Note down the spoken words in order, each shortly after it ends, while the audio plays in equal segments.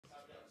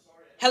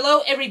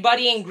Hello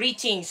everybody and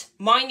greetings.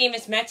 My name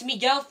is Matt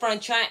Miguel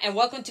Francha and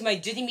welcome to my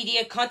Disney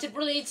Media content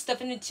related stuff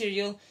and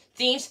material,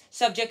 themes,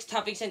 subjects,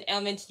 topics, and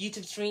elements,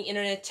 YouTube streaming,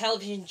 internet,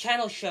 television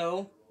channel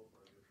show,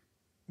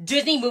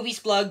 Disney Movies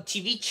Blog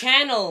TV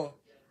channel.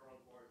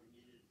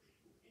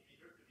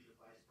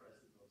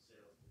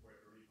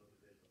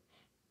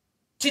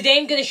 Today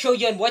I'm going to show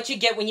you on what you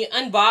get when you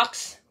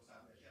unbox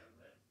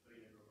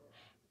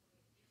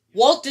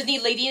Walt Disney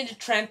Lady and the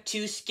Tramp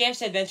 2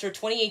 Scamp's Adventure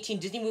 2018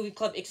 Disney Movie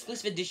Club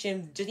Exclusive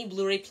Edition, Disney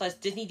Blu-Ray Plus,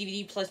 Disney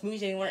DVD Plus,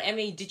 Movies Anywhere,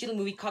 MA, Digital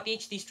Movie, Copy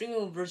HD,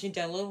 Streamable Version,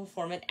 Downloadable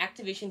Format,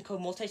 Activation Code,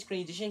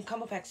 Multi-Screen Edition,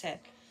 Combo Pack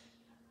Set.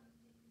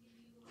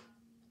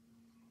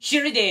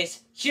 Here it is.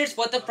 Here's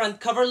what the front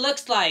cover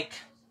looks like.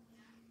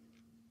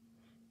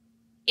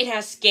 It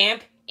has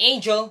Scamp,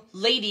 Angel,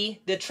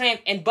 Lady, the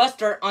Tramp, and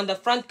Buster on the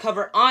front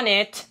cover on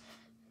it.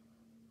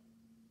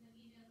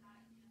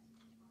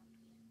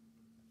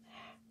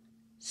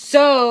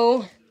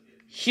 So,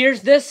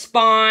 here's the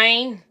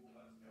spine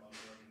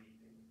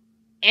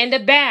and the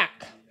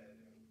back.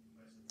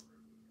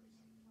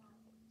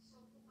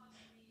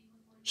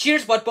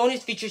 Here's what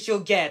bonus features you'll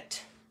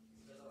get.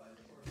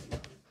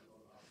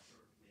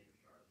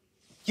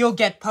 You'll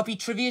get puppy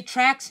trivia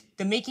tracks,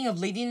 the making of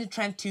Lady and the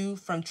Tramp 2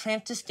 from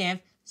Tramp to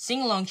Scamp,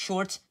 sing-along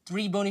shorts,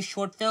 3 bonus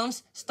short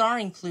films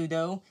starring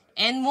Pluto,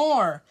 and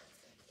more.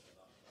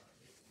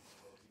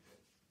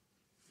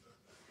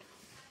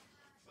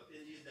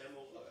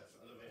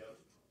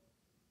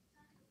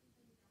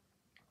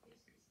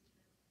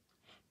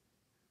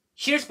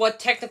 Here's what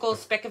technical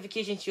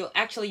specifications you'll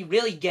actually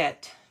really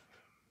get.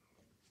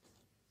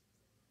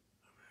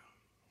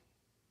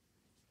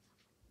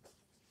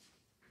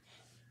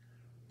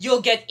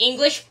 You'll get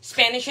English,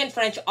 Spanish, and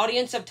French audio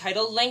and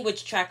subtitle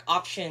language track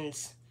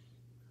options.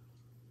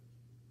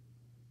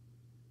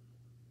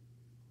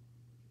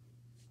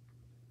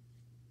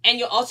 And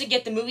you'll also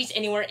get the Movies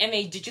Anywhere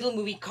MA Digital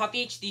Movie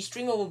Copy HD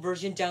Streamable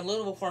Version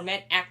Downloadable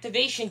Format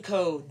Activation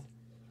Code.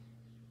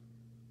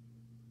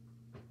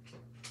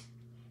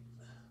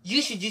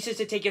 You should use this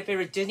to take your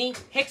favorite Disney,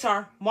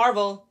 Pixar,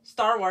 Marvel,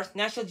 Star Wars,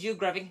 National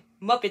Geographic,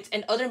 Muppets,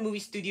 and other movie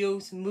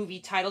studios movie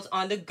titles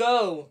on the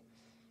go.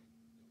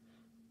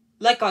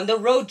 Like on the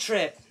road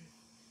trip.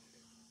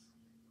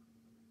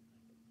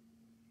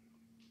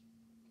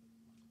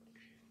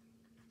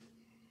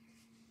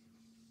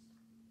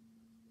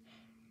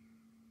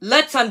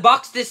 Let's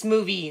unbox this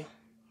movie.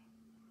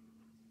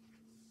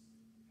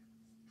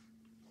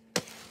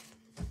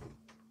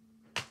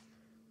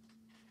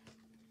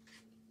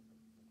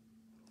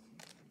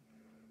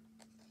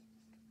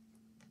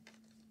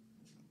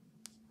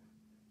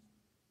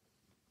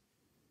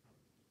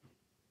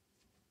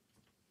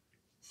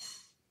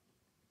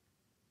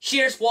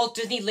 Here's Walt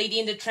Disney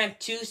Lady and the Tramp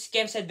 2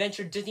 Scamp's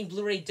Adventure Disney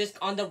Blu-ray disc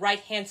on the right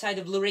hand side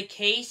of the Blu-ray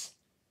case.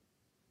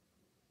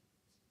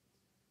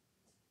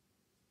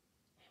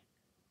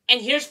 And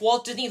here's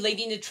Walt Disney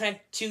Lady and the Tramp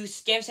 2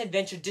 Scamp's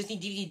Adventure Disney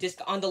DVD disc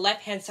on the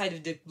left hand side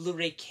of the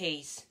Blu-ray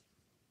case.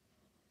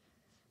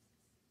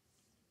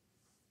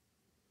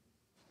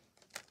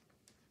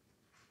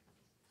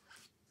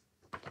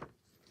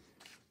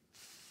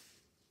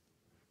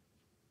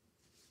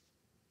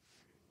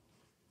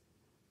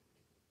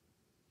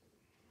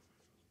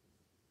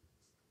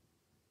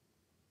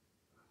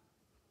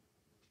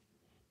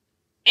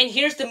 And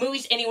here's the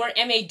Movies Anywhere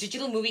MA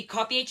Digital Movie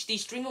Copy HD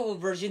Streamable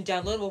Version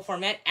Downloadable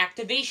Format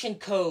Activation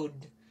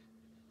Code.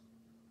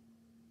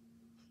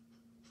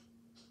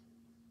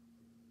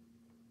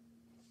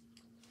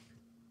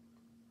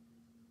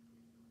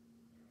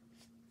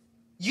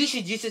 You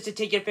should use this to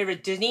take your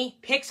favorite Disney,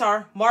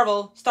 Pixar,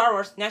 Marvel, Star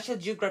Wars, National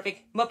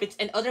Geographic, Muppets,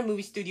 and other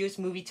movie studios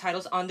movie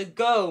titles on the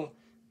go.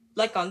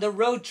 Like on the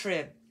road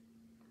trip.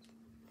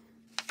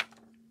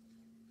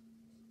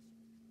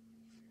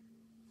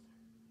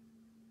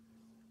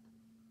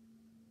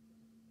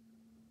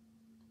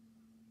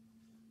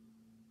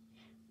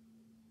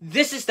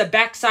 This is the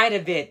back side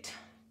of it.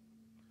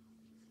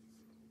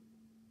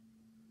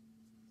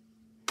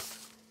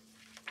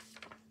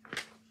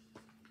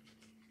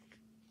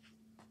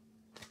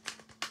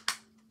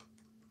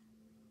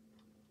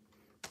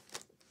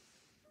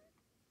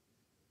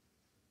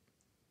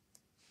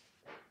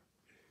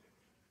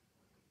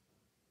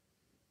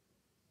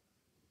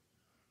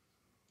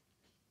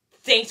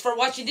 Thanks for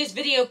watching this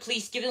video.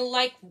 Please give it a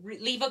like,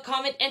 leave a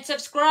comment, and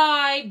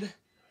subscribe.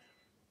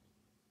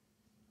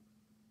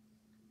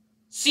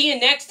 See you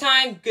next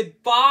time.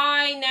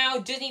 Goodbye now,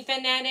 Disney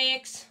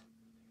fanatics.